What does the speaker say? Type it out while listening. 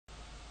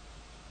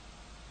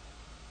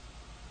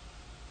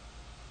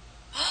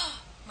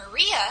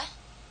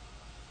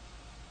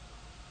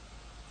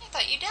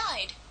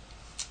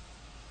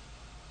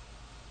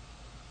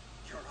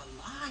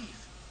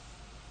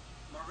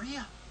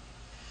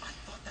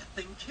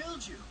thing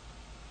killed you.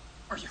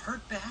 Are you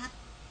hurt bad?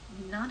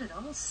 Not at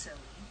all, silly.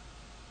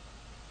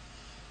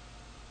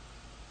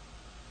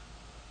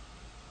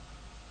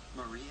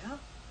 Maria?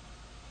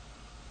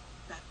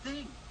 That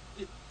thing,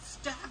 it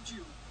stabbed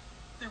you.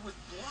 There was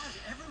blood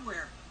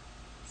everywhere.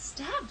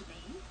 Stabbed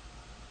me?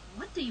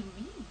 What do you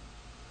mean?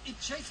 It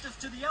chased us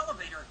to the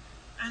elevator,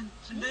 and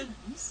then...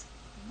 James,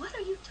 what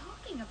are you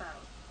talking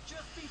about?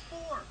 Just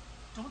before.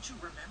 Don't you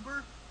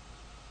remember?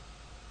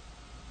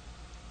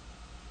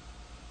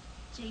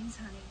 James,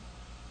 honey,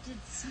 did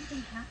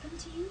something happen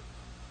to you?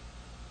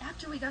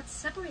 After we got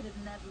separated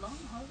in that long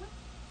hallway?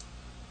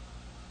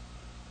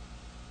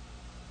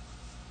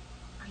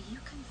 Are you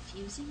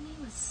confusing me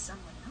with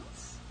someone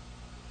else?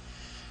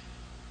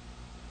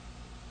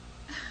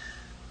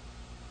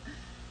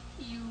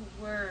 You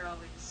were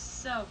always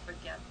so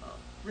forgetful.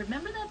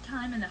 Remember that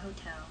time in the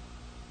hotel?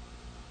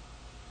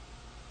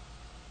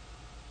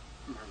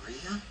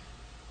 Maria?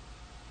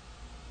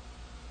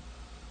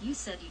 You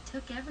said you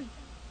took everything,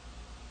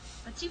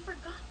 but you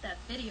forgot that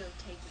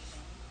videotape we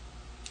made.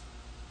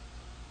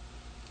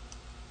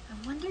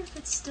 I wonder if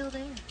it's still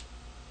there.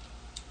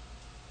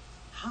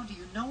 How do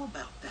you know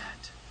about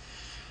that?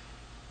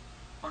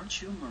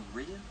 Aren't you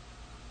Maria?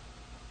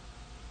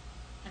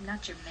 I'm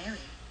not your Mary.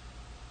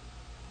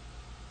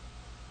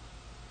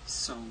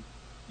 So,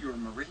 you're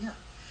Maria?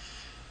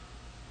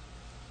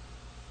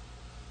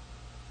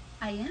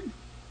 I am.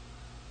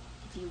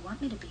 If you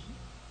want me to be.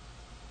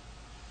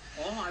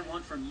 All I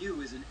want from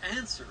you is an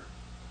answer.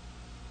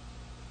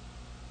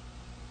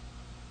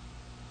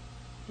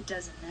 It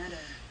doesn't matter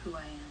who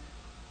I am.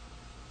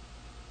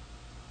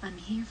 I'm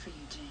here for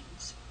you,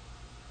 James.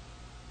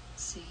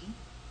 See?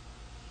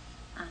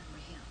 I'm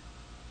real.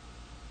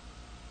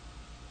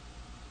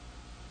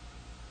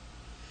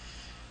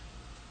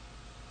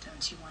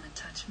 Don't you want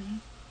to touch me?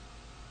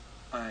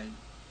 I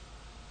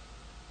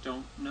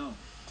don't know.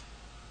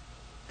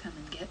 Come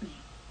and get me.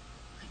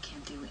 I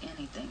can't do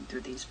anything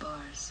through these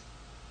bars.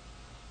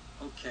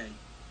 Okay.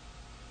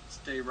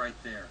 Stay right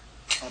there.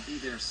 I'll be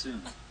there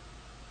soon.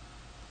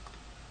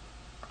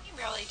 You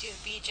really do,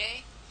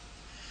 BJ.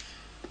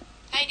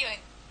 How you doing?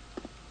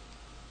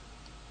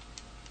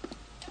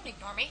 Don't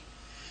ignore me.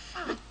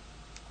 Oh,